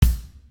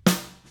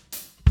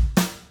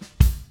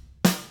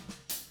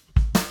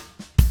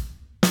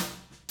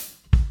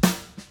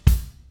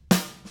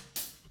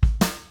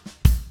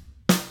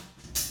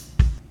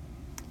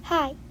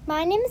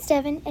My name is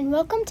Devin, and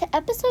welcome to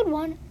episode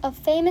 1 of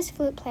Famous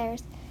Flute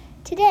Players.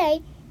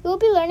 Today, we will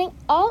be learning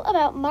all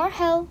about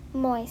Marcel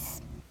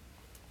Moyse.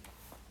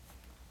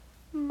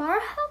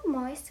 Marcel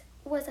Moyse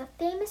was a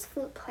famous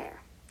flute player.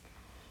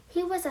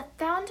 He was a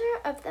founder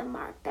of the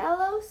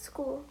Marbello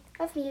School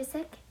of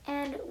Music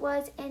and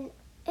was an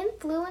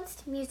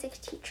influenced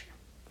music teacher.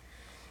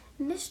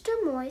 Mr.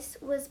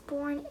 Moyse was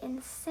born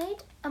in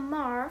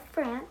Saint-Amand,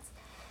 France,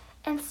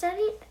 and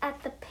studied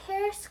at the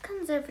Paris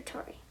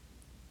Conservatory.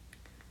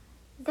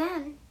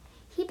 Then,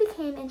 he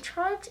became in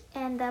charge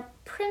and the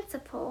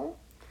principal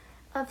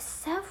of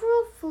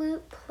several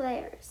flute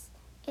players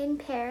in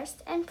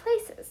Paris and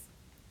places.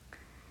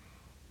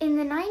 In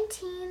the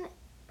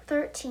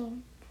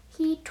 1913,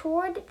 he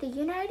toured the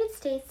United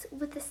States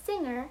with a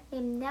singer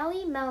named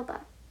Nellie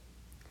Melba.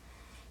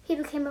 He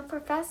became a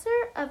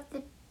professor of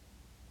the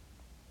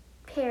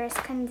Paris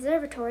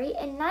Conservatory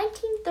in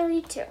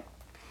 1932.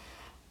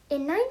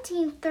 In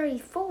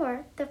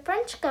 1934, the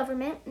French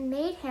government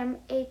made him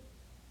a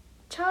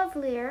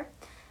Chevalier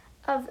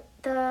of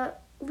the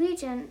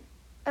Legion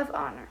of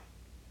Honor.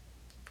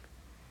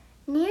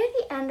 Near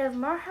the end of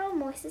Marcel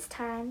Moyse's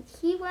time,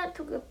 he went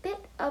through a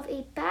bit of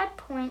a bad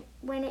point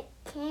when it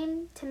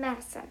came to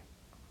medicine.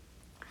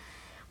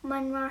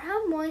 When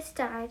Marcel Moyse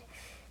died,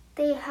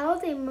 they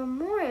held a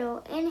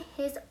memorial in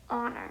his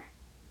honor.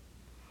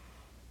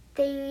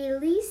 They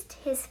released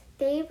his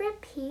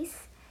favorite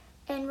piece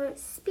and wrote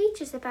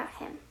speeches about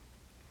him.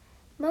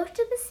 Most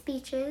of the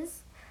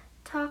speeches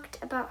talked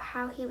about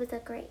how he was a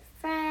great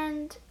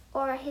friend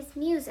or his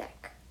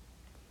music.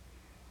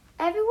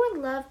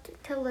 Everyone loved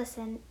to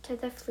listen to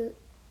the flute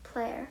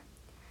player.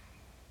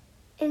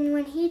 And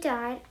when he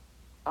died,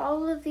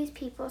 all of these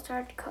people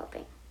started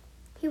coping.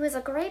 He was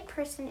a great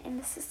person in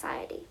the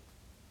society.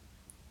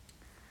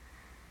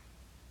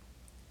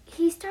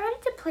 He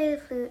started to play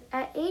the flute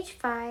at age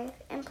 5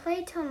 and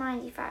played till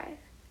 95,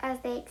 as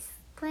they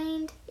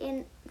explained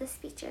in the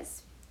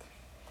speeches.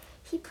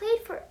 He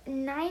played for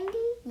 90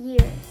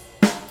 years.